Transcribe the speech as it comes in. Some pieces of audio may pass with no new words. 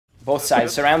Both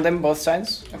sides, surround them, both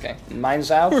sides. Okay, mine's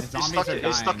out. He's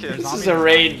stuck here. This is a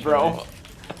raid, bro.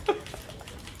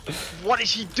 What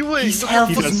is he doing? His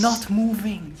health is not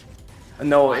moving.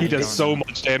 No, He does so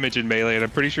much damage in melee, and I'm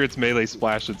pretty sure it's melee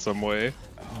splash in some way.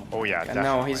 Oh yeah, definitely.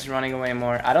 No, he's running away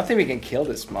more. I don't think we can kill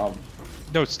this mob.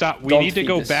 No, stop. We Don't need to feed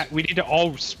go this. back. We need to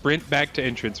all sprint back to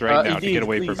entrance right now to get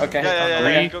away from him. Okay.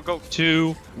 Yeah. Go, go.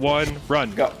 2, 1,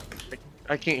 run. Go.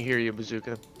 I can't hear you,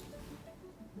 Bazooka.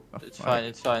 It's fine,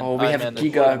 it's fine. Oh, we have I'm in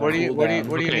Giga. What do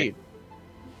you need?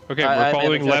 Okay, we're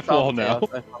following left wall now.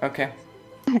 Okay.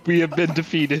 We have been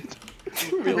defeated.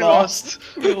 We lost.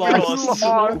 We lost.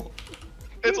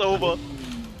 It's over.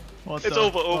 What It's the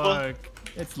over. fuck?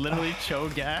 It's literally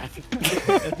Cho'Gath.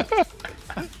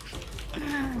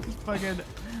 Fucking.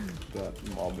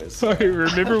 That mob is. Sorry,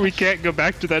 remember we can't go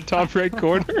back to that top right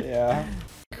corner? Yeah.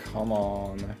 Come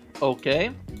on.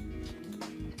 Okay.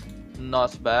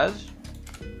 Not bad.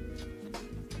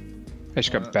 I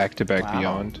just got back-to-back Wow.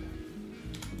 beyond.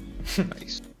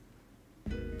 Nice.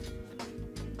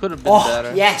 Could have been Oh,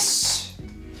 better. yes!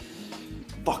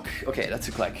 Fuck. Okay, that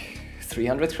took like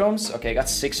 300 chromes. Okay, I got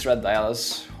 6 red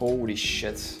dialas. Holy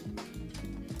shit.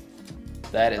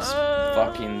 That is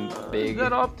fucking big. Is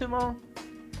that optimal?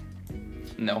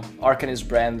 No. Arcanist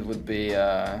brand would be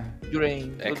Green. Would be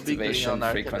green activation on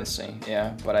Arcanist. frequency.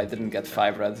 Yeah, but I didn't get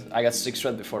 5 red. I got 6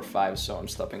 red before 5, so I'm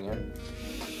stopping here.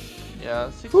 Yeah,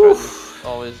 6 Whew. red is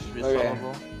always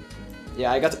resolvable.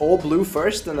 Yeah, I got all blue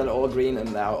first, and then all green,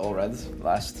 and now all red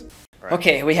last. Right.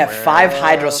 Okay, we have 5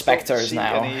 Hydra spectres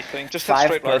now. Just head 5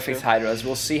 straight right perfect here. Hydras.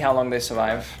 We'll see how long they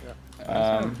survive.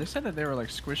 They said that they were like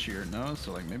squishier, no?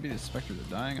 So like maybe the specters are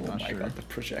dying. I'm Oh not my sure. god, the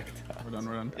projectile. We're done.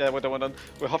 We're done. Yeah, we're done.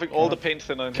 We're having all the paint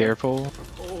thinner in here. Careful.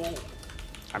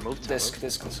 I moved. Disc.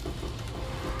 Okay,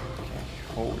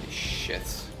 holy shit.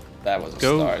 That was a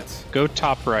Go, start. go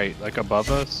top right, like above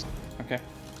us. Okay,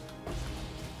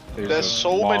 There's a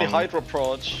so many long- Hydra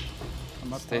prods.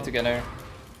 I'm up stay top. together.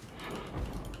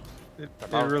 It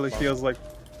really feels like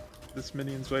this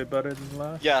minion's way better than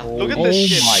last. Yeah, look at Oh this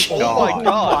shit. my Oh my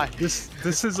god. This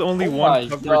is only Oh one my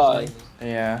coverage. God. lane.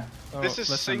 Yeah. Oh, This is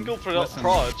listen, single listen.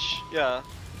 proj. Yeah.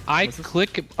 I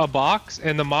click a box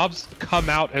and the mobs come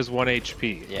out as 1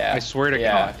 HP. Yeah. I swear to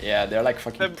yeah, God. Yeah, they're like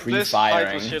fucking This Hydra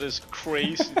pre-firing. shit is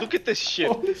crazy. Look at this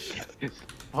shit.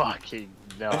 Fucking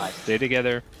no. Stay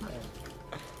together.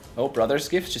 Oh, Brother's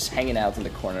Gift just hanging out in the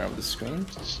corner of the screen.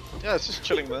 Yeah, it's just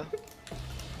chilling there.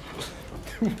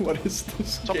 What is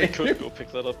this? Somebody game? could go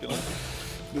pick that up, you know.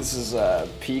 This is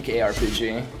peak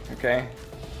ARPG, okay?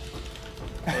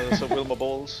 So Wilma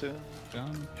balls, yeah.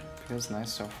 Done. Feels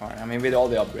nice so far. I mean, with all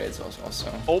the upgrades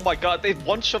also. Oh my god, they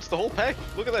one-shots the whole pack.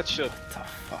 Look at that shit. What the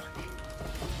fuck?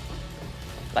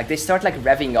 Like they start like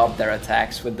revving up their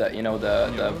attacks with the, you know,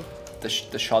 the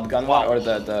shotgun one or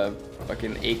the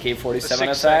fucking AK-47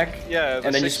 The attack. Yeah, the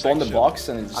and then you spawn the shit. box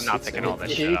and it just I'm not sits picking there. all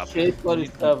that shit up.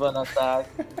 AK-47 attack.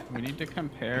 We need to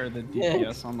compare the Yeah,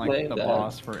 DPS on like explain the that.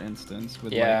 boss, for instance,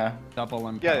 with Yeah. like double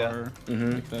empower, Yeah, yeah.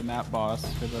 like the map boss,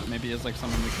 because it maybe is like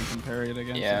something we can compare it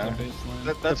against Yeah. as a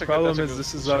baseline. That's The a problem good, is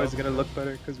this is show. always gonna look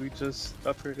better because we just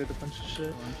upgraded a bunch of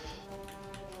shit.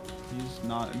 He's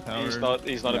not empowered.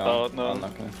 He's not No, about, no.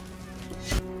 unlucky.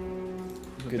 He's a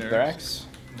Good barracks. barracks.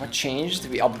 What changed?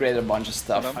 We upgraded a bunch of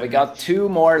stuff. Hold on. We got 2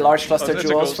 more large cluster it's a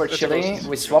jewels ghost, for it's a Chile. ghost.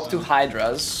 We swapped to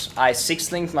Hydras. I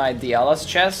 6-linked my Diala's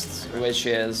chest, which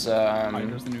is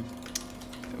Hydra's the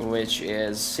new.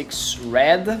 6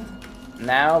 red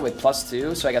now with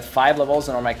 +2. So I got 5 levels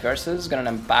on all my curses. Gonna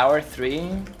empower 3.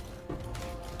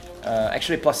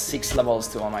 Actually +6 levels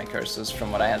to all my curses from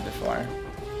what I had before.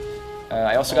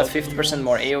 I also got 50%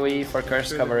 more AoE for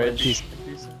curse coverage.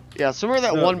 Yeah, so remember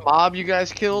that one mob you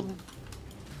guys killed?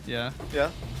 Yeah.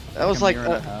 Yeah. That was like a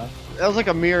mirror and a half. that was like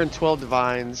a mirror and 12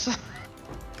 divines.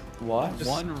 What?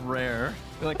 One rare.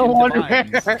 Like Oh, in one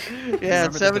divines. rare. Yeah,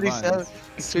 Remember the 77. divines.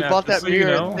 So we bought that Just so you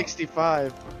mirror know, at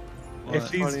 65. If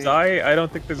What? these Funny. die, I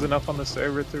don't think there's enough on the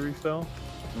server to refill.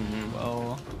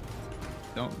 Well,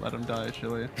 don't let them die,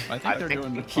 Chile. I think they're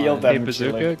doing the Heal fine. them. Hey,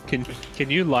 Bazooka, can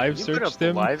you live You put search up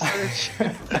them? live search?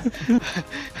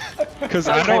 Because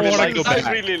I don't want to go I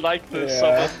back. really like this,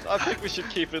 Yeah. so I think we should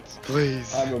keep it.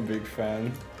 Please. I'm a big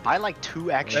fan. I like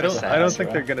 2 extra I don't sets.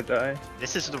 think they're gonna die.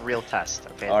 This is the real test,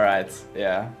 okay? Alright,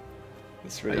 yeah.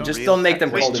 It's really don't just real don't make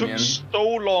them sex. cold This took immune. so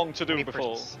long to do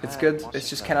before. It's good. It's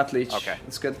just cannot leech. Okay.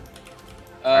 It's good.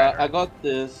 I got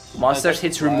this. Monsters I got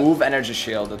hits that. remove energy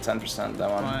shield at 10%. That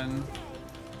one. Fine.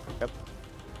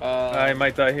 I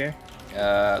might die here.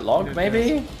 Log Need a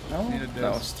maybe? No. Need a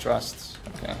No, disc. it's trust.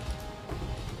 Okay.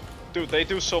 Dude, they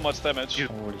do so much damage.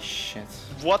 Holy shit.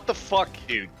 What the fuck?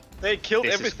 Dude, They killed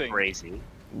this everything. is crazy.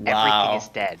 Wow. Everything is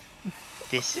dead.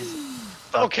 This is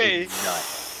Okay.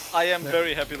 nuts. I am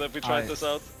very happy that we tried this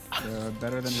out. They're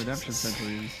better than Redemption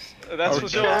Centuries. That's for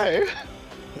sure.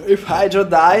 If Hydra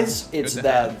dies, it's Good to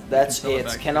dead. have. That's You can it.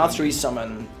 throw it back. Cannot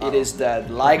resummon. It is dead.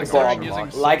 Like Starting Bob.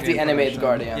 using Like the Sylvan animate Collection.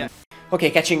 guardian. Yeah. Okay,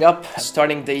 catching up.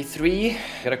 Starting day 3.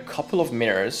 Got a couple of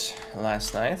mirrors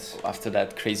last night. After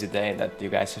that crazy day that you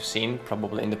guys have seen,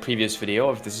 probably in the previous video,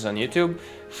 if this is on YouTube.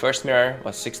 First mirror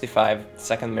was 65.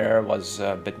 Second mirror was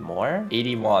a bit more.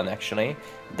 81 actually.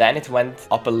 Then it went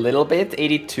up a little bit.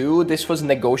 82. This was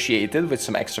negotiated with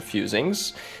some extra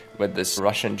fusings. With this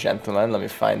Russian gentleman, let me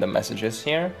find the messages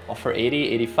here. Offer 80,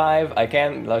 85, I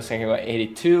can. I was thinking about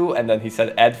 82, and then he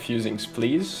said add fusings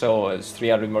please, so it's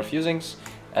 300 more fusings.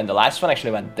 And the last one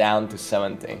actually went down to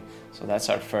 70. So that's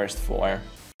our first 4.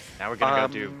 Now we're gonna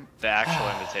go do the actual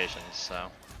invitations, so.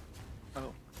 Oh.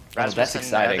 Oh, that's Rasmussen,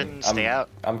 exciting. Evan, stay out.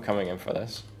 I'm coming in for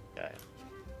this. Yeah.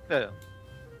 Yeah.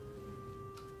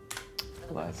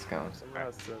 Let's go.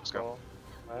 Let's go.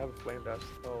 I have a flame dash.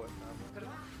 Oh,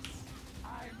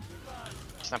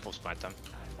 Snap will smite them,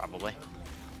 probably.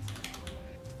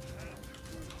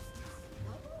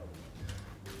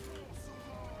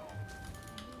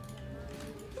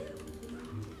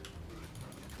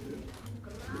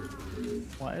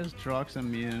 Why is Drox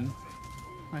immune?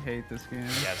 I hate this game.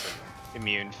 He has an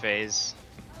immune phase,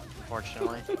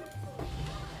 unfortunately.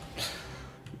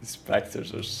 The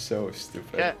spectres are so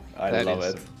stupid. Yeah. I love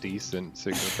it. Decent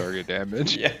single target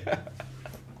damage. Yeah.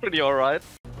 Pretty alright.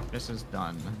 This is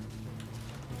done.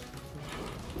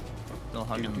 Still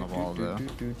hugging the wall though.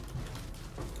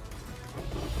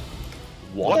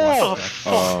 What? What the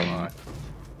fuck?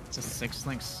 It's a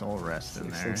 6-link soul rest in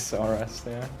there. Saurus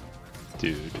there.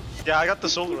 Dude. Yeah, I got the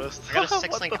soul rest. I got a What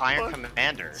 6-link the Iron fuck?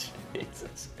 Commander.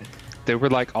 Jesus. They were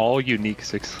like all unique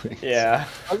 6 links. Yeah.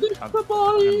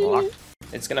 Unlocked.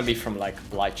 It's gonna be from like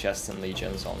Blight Chests and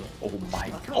Legions on. Oh my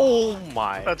god. Oh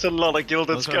my. That's a lot of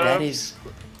gilded Those are- scarabs.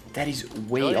 That is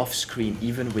way off screen,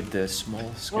 even with the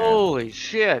small scarab. Holy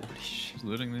shit. Who's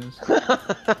looting these?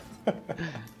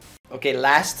 Okay,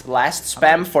 last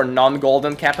spam for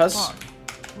non-golden kappas. Fuck.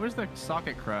 Where's the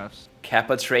socket crafts?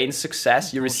 Kappa train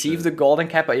success. You receive the golden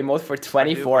kappa emote for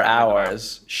 24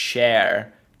 hours.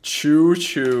 Share. Choo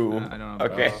choo. I don't know.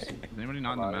 Okay. Is anybody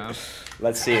not in the map?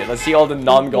 Let's see it. Let's see all the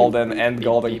non-golden and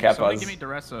golden Somebody give me kappas.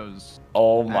 Duressos.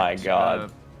 Oh my At,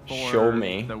 god. for Show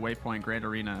me. The Waypoint Great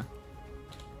Arena.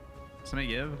 Somebody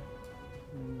give?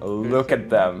 Look at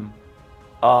them.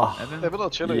 Ah. Evan? They're a little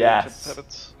chilly. Yes. Have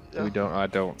it. Yeah. We don't. I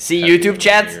don't. See have YouTube to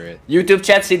chat? hear it. YouTube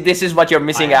chat, see this is what you're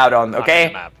missing I am out on, not on okay?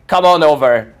 the map. Come on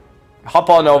over. Hop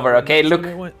on over, okay? Look,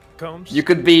 you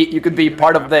could be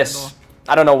part of this.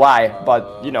 I don't know why,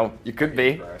 but you know, you could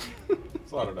be.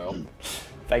 So I don't know.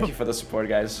 Thank you for the support,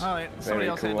 guys. Alright, somebody Very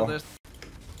else handle cool. this.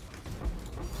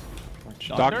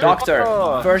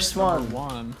 Doctor, first one.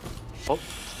 One.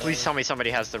 Please tell me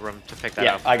somebody has the room to pick that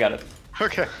Yeah, up. I got it.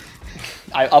 Okay.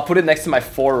 I'll put it next to my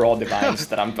 4 raw divines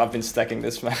that I've been stacking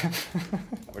this map.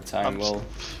 Over time, we'll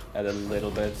add a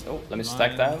little bit. Oh, let me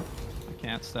stack that. I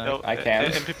can't stack. No, I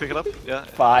can't. MP pick it up. Yeah.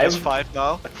 5. That's 5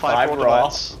 now. 5 5 more raw.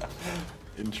 divines.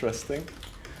 Interesting.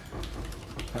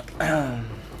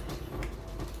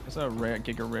 There's a rare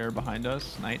Giga Rare behind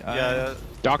us. Night Eye. Yeah.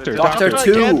 Doctor. Doctor Doctor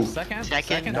 2. Second.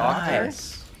 Second Doctor.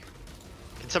 Nice.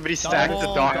 Can somebody stack the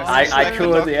Double dog? doctor. I stack the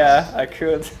could, dog? yeah, I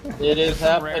could. It is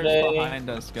Some rares happening. behind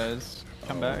us, guys.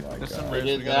 Come Oh back. my There's some God. rares It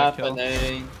we is gotta kill.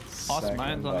 happening. Toss Second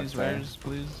mines on these doctor. rares,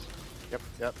 please.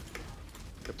 Yep.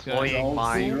 Deploying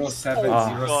mines.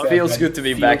 Oh, feels good to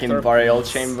be back in burial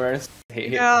chambers.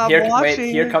 Yeah, I'm Here, wait, watching.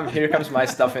 here comes my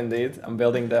stuff indeed. I'm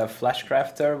building the flash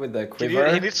crafter with the He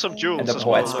quiver needs some jewels and the as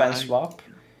poet well. span swap.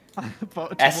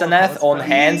 Asenath Asenath on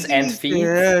hands and feet.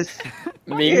 Yes.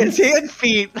 Means Hands and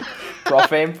feet.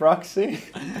 profane proxy.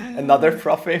 Another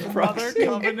profane Another proxy.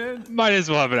 Covenant. Might as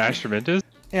well have an Astramantis.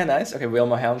 Yeah, nice. Okay,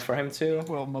 Wilma Helm for him too.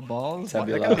 Wilma balls.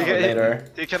 Tabula for later.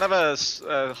 He can have a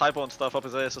highborn stuff up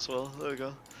his ass as well. There we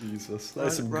go. Jesus,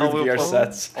 that's some Right, good gear well,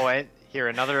 sets. Oh, and here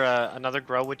another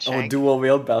grow with Oh, Shank. dual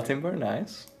wield Beltimber,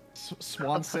 nice.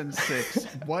 Swanson 6.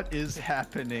 What is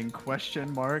happening?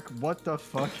 Question mark. What the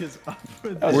fuck is up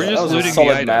with That was, We're that just was a looting the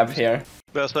solid map items. here.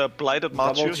 There's a blighted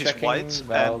Marchu. He's Double-checking white and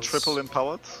valves. triple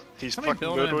empowered. He's Somebody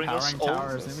fucking build murdering us empowering all.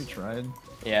 towers. Have we tried?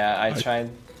 Yeah, I tried.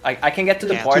 I can get to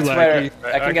the Yeah. parts Too where laggy.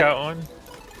 I can get. one.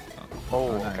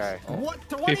 Oh, nice. okay. What?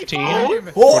 15?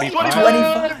 25? Oh, 25.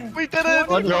 25! We did it!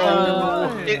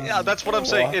 No. Yeah, that's what I'm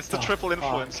saying. What It's the the triple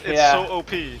influence. fuck? It's Yeah. so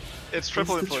OP. It's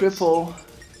triple It's the influence. triple.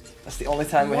 That's the only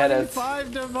time we had it.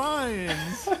 25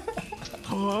 divines.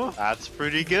 Huh? That's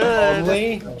pretty good.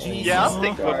 Only? Yeah, I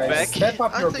think we're back. Step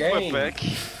up I your think game. we're back.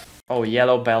 Oh,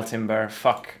 yellow Beltimber.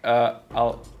 Fuck.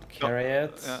 carry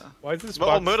it. Yeah. Why is this Well,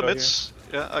 box murder still here? mitts.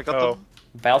 Yeah, I got Oh. them.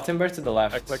 Bell timber to the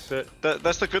left. I clicked it.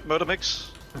 That's the good murder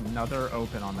mix. Another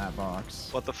open on that box.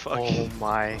 What the fuck? Oh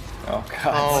my. Oh god.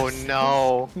 Oh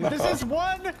no. This is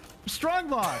one strong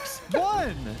box.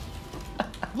 One.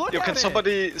 Look Yo, at can it.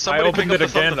 somebody I opened pick it up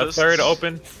the again. The Thunderfists? third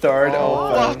open. Third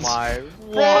Oh open. my.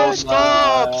 Bro,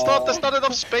 stop! Stop! There's not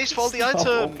enough space for all the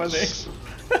items.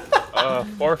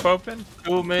 Fourth open.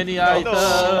 Too many No.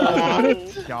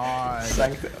 items.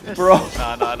 God. Bro,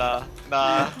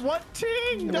 Nah. What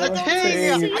ting? No I don't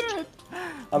ting. see it.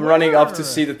 I'm running up to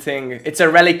see the thing. It's a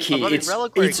relic key. running It's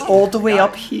reliquary. it's all the way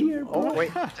up here. Oh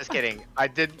wait, just kidding. I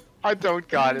don't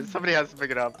got it. Somebody has to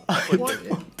pick it up. What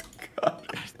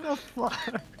the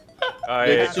fuck?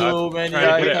 There's too many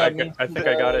items. I think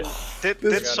I got it. Did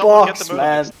This someone get box, the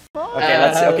murder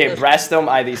man. mix? Okay, Brass Dome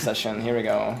ID session. Here we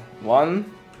go. 1,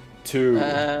 2,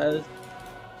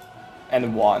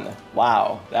 and 1.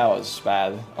 Wow, that was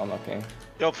bad. Unlucky.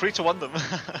 Yo, 3 to 1 them.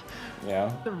 Yeah.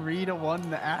 3 to 1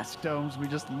 the ass domes we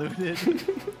just looted.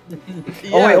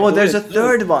 Oh wait, there's a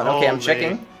third one. Okay, I'm Holy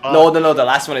checking. fuck. No, the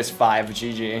last one is 5.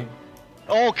 GG.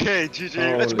 Okay,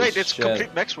 GG. Let's Holy wait, it's shit.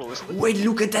 complete max roll, isn't it? Wait,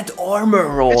 look at that armor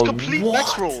roll. It's complete What?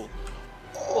 max roll.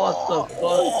 What the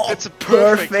fuck? It's a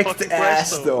perfect, Perfect fucking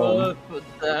ass Brass dome.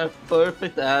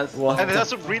 Perfect ass. What And it the-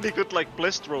 has a really good like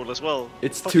blist roll as well.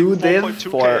 It's Fucking 2 div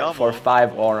 4.2k for armor.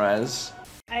 5 auras.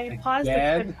 I paused the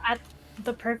clip at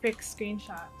the perfect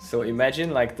screenshot. So imagine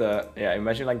like the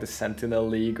Sentinel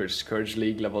League or Scourge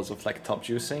League levels of like top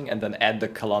juicing, and then add the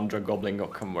Kalandra Goblin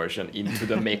conversion into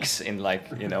the mix in like,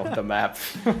 you know, the map.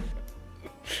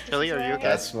 Chili, are you okay?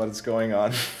 That's what's going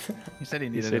on. He said he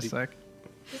needed a sec.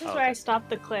 This is where I stopped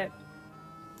the clip.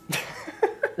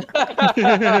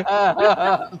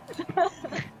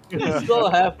 He's so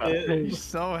happy. He's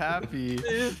so happy.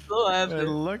 He's so happy.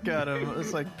 And look at him.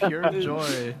 It's like pure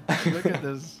joy. Look at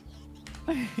this.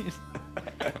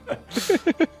 So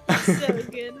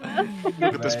good, man.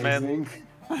 Look at this man.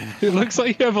 It looks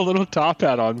like you have a little top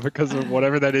hat on because of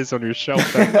whatever that is on your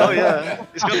shelf. Oh yeah,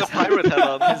 he's got the pirate hat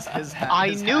on. His hat. I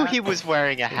his knew hat. he was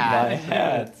wearing a My hat.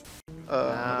 hat.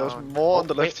 There's more on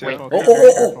the left here. Careful, Oh, careful,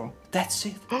 oh, careful. That's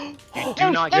it. You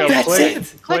do not Yo, get That's click-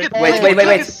 it. Click it.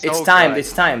 Wait. It's It's so timed. good.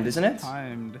 It's timed, isn't it?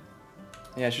 Timed.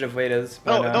 Yeah, I should have waited.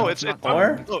 No, but, no, it's not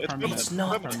or timed. no, it's Permanent. it's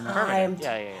not Permanent. timed.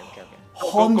 Yeah, okay.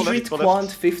 100 go left.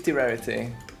 quant, 50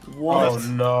 rarity. What? Oh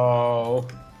no.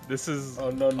 This is Oh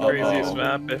no, no. craziest no.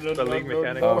 map if the league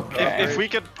mechanic. Okay. If we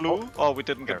get blue, oh, we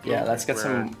didn't get blue. Yeah, let's get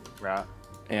some. Right.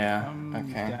 Yeah.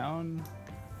 Okay. Down.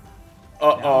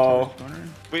 Uh Down oh. towards the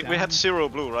corner. We had 0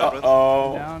 blue, right? Uh Brett?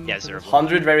 oh. Down Yeah, to 0 the-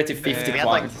 100 rarity, 50 We had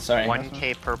like quant. Sorry.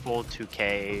 1k purple,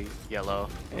 2k yellow.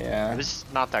 It Yeah. was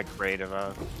not that great of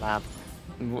a map.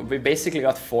 We basically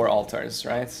got 4 altars,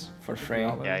 right? For free.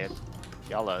 Yeah,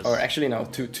 yellows. Or actually, no,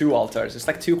 two altars. It's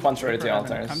like 2 quant Wait rarity for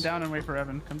Evan. altars. Come down and wait for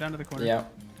Evan. Come down to the corner. Yeah.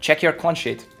 Check your quant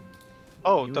sheet.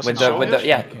 Oh, does With it the show with here? the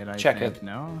yeah. I Check think. it.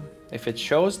 No. If it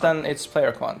shows, then it's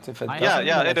player quant. If it I- doesn't,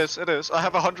 Yeah, then it is, it is. I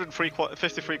have 103 quant,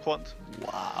 53 quant.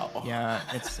 Wow. Yeah,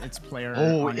 it's player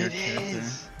Oh, on your it character.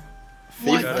 is. Fif-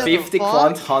 What the 50 fuck?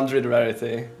 quant, 100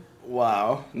 rarity.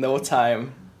 Wow. No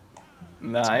time.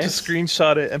 Nice. Just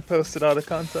screenshot it and post it out of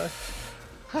contact.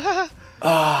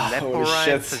 Ah, holy Leporine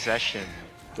shit. possession.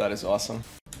 That is awesome.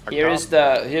 Our Here's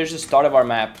top. the start of our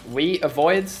map. We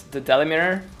avoid the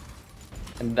Delimeter,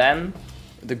 and then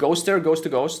the Ghoster goes to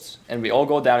Ghost, and we all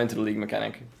go down into the League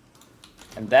mechanic.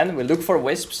 And then we look for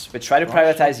Wisps. We try to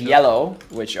prioritize Yellow,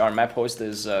 which our map host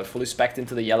is fully spec'd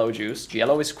into the Yellow juice.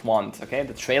 Yellow is Quant, okay?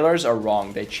 The trailers are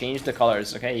wrong. They changed the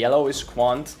colors, okay? Yellow is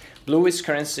Quant, Blue is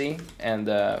Currency, and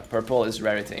Purple is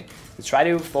Rarity. We try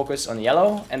to focus on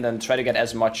Yellow, and then try to get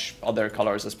as much other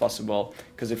colors as possible,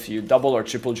 because if you double or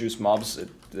triple juice mobs,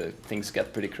 things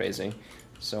get pretty crazy.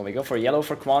 So we go for Yellow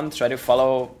for Quant, try to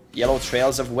follow Yellow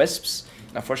trails of Wisps.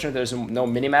 Unfortunately, there's no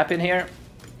minimap in here.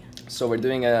 So we're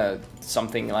doing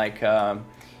something like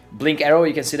blink arrow.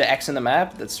 You can see the X in the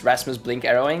map. That's Rasmus blink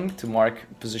arrowing to mark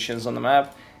positions on the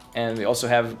map. And we also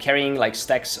have carrying like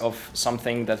stacks of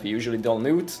something that we usually don't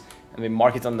loot. And we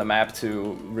mark it on the map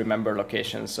to remember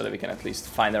locations so that we can at least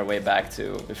find our way back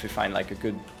to if we find like a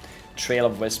good trail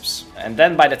of Wisps. And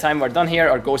then by the time we're done here,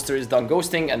 our Ghoster is done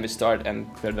ghosting and we start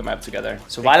and clear the map together.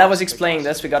 So while I was explaining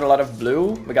this, we got a lot of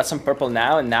blue, we got some purple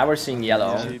now, and now we're seeing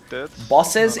yellow. He did.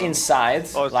 Bosses inside,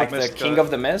 Oh, it's like the the mist King guy.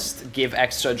 of the Mist, give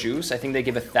extra juice. I think they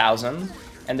give 1,000.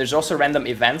 And there's also random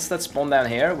events that spawn down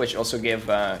here, which also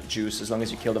give juice as long as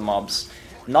you kill the mobs.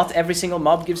 Not every single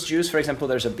mob gives juice. For example,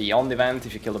 there's a Beyond event.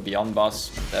 If you kill a Beyond boss,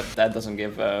 that doesn't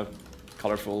give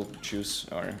colorful juice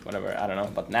or whatever, I don't know.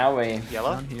 But now we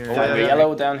Yellow? Down here. we're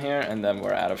yellow down here, and then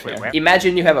we're out of here. where?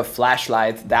 Imagine you have a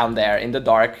flashlight down there in the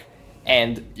dark,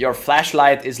 and your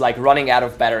flashlight is like running out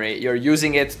of battery. You're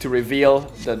using it to reveal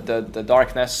the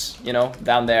darkness, you know,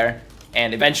 down there.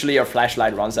 And eventually your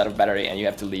flashlight runs out of battery and you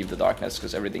have to leave the darkness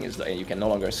because everything is, you can no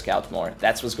longer scout more.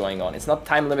 That's what's going on. It's not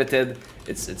time limited.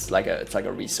 It's like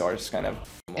a resource kind of.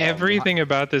 Everything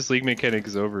about this league mechanic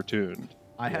is overtuned.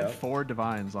 I had 4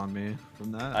 divines on me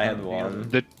from that. I had 1.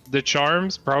 The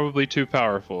charms, probably too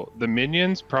powerful. The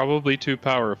minions, probably too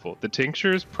powerful. The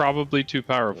tinctures, probably too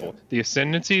powerful. The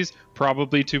ascendancies,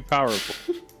 probably too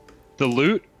powerful. The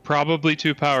loot, probably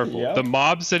too powerful. Yep. The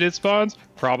mobs that it spawns,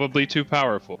 probably too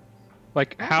powerful.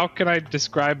 Like, how can I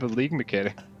describe a league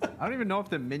mechanic? I don't even know if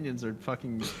the minions are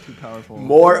fucking too powerful.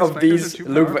 More The of spectres these are too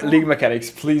powerful? league mechanics,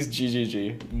 please.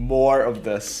 GGG. More of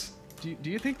this. Do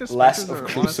you think the Less spectres of are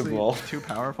Crucible. honestly too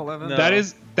powerful, Evan? No.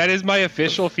 That is my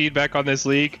official feedback on this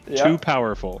league. Yeah. Too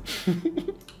powerful.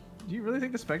 Do you really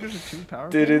think the spectres are too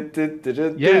powerful? Did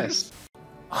it? Yes.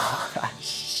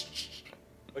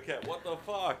 Okay, what the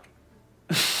fuck?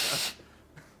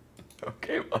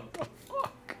 Okay, what the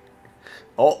fuck?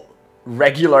 Oh,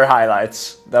 regular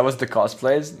highlights. That was the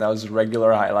cosplays. That was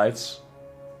regular highlights.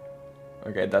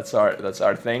 Okay, that's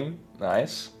our thing.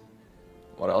 Nice.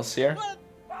 What else here?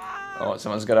 Oh,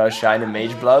 someone's got a shiny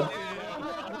mage blood.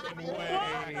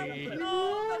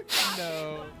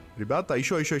 Ребята,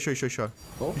 еще.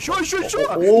 Oh. Еще!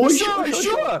 Oh,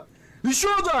 Еще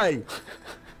дай!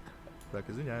 Так,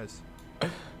 извиняюсь.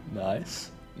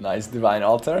 Nice divine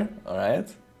altar. All right.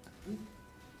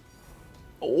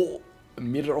 Oh,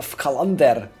 mirror of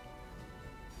Kalander.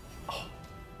 Oh.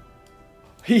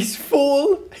 He's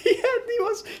full.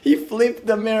 He flipped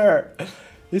the mirror.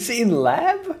 Is he in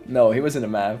lab? No, he was in a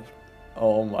map.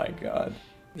 Oh my god.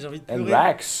 And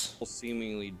Rax. Will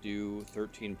seemingly do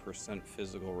 13%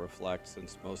 physical reflect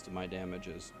since most of my damage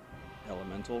is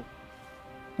elemental.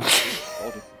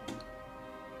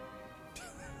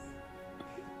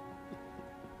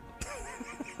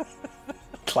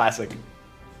 Classic.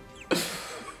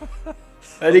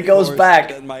 And he goes back.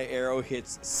 Then my arrow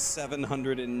hits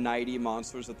 790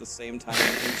 monsters at the same time.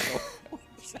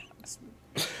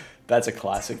 That's a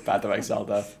classic Path of Exile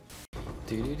death.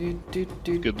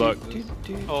 Good luck.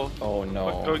 Oh no.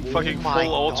 I'm going fucking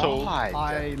full auto.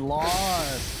 I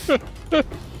lost.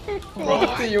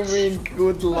 What do you mean,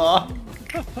 good luck?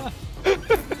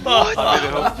 I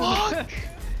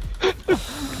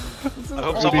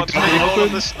hope someone's picking all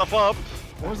of this stuff up.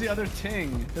 What was the other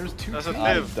ting? There's 2 There's a tings.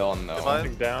 I div. don't know.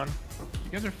 Divine. Down.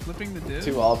 You guys are flipping the div?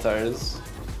 2 altars.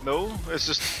 No, it's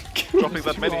just dropping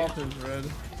that many. Altars, Red.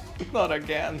 Not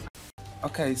again.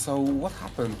 Okay, so what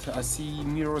happened? I see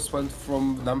mirrors went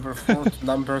from number 4 to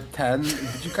number 10.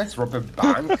 Did you guys rob a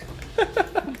bank?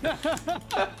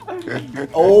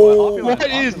 Oh, What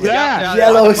is that?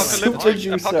 Yellow super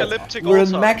juicer. We're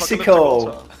in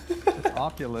Mexico. It's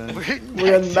opulent.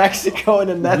 We're in Mexico in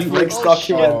a Netflix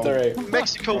documentary.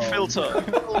 Mexico filter.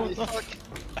 Holy fuck.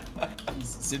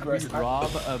 We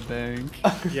rob a bank.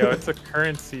 Yo, it's a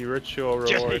currency ritual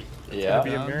reward. Yeah.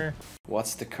 Be a mirror.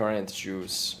 What's the current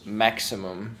juice?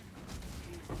 Maximum.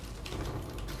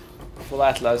 Full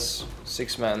Atlas,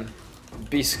 6 man,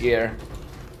 beast gear,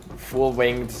 full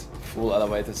winged, full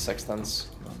elevated sextants,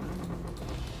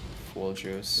 full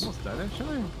juice. Almost dead,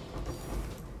 actually.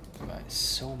 Man,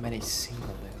 so many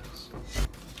single limbs.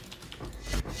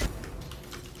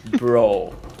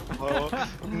 Bro.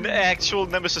 Actual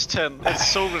Nemesis 10. It's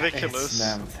so ridiculous. It's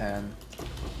Nam 10.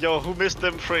 Yo, who missed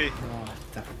them 3? What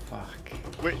the fuck?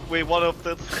 We one of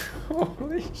them.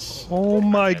 Holy shit. Oh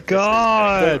my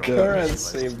god! The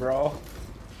currency, bro.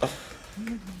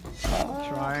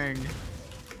 Trying.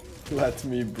 Let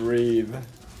me breathe.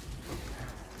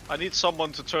 I need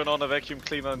someone to turn on a vacuum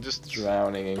cleaner and just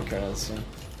Drowning in currency.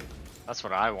 That's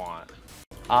what I want.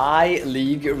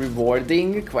 League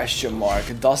rewarding? Question mark.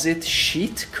 Does it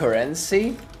cheat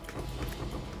currency?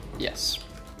 Yes.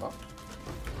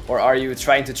 Or are you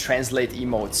trying to translate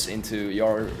emotes into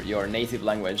your native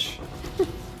language?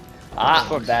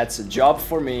 That's a job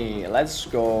for me. Let's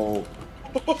go.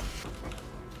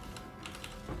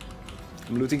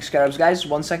 I'm looting scarabs, guys.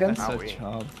 1 second. That's a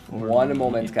job for One me.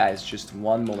 moment, guys. Just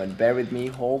 1 moment. Bear with me.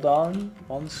 Hold on.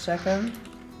 1 second.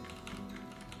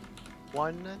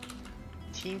 One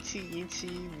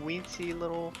teensy weensy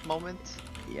little moment.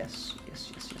 Yes.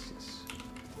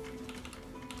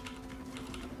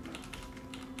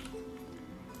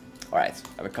 Alright,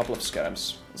 I have a couple of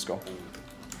scarabs. Let's go.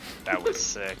 That was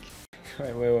sick.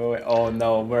 Wait. Oh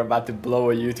no, we're about to blow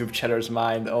a YouTube chatter's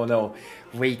mind. Oh no.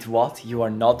 Wait, what? You are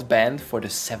not banned for the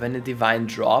 7 divine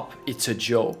drop? It's a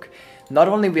joke. Not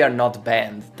only we are not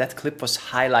banned, that clip was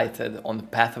highlighted on the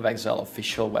Path of Exile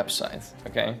official website,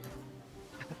 okay?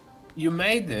 You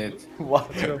made it. What?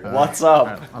 What's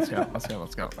up? Let's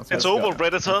go. It's over,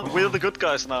 Predator. We're the good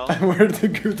guys now. We're the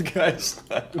good guys.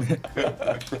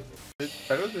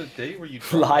 That was the day where you.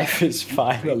 Life is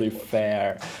finally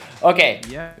fair. Okay,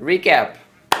 Yeah. recap.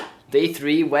 Day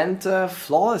 3 went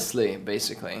flawlessly,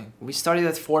 basically. We started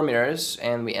at 4 mirrors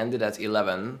and we ended at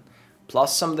 11,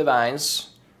 plus some divines,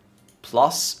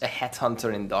 plus a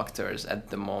headhunter in doctors at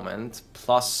the moment,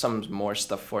 plus some more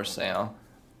stuff for sale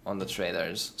on the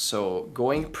traders. So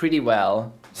going pretty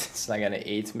well. It's like an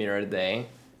 8 mirror day.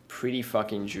 Pretty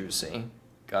fucking juicy,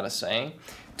 gotta say.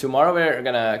 Tomorrow we're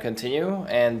gonna continue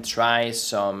and try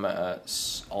some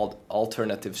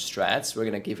alternative strats. We're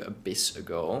gonna give Abyss a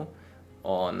go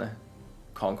on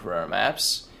Conqueror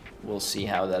maps. We'll see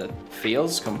how that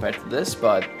feels compared to this,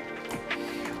 but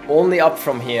only up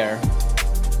from here.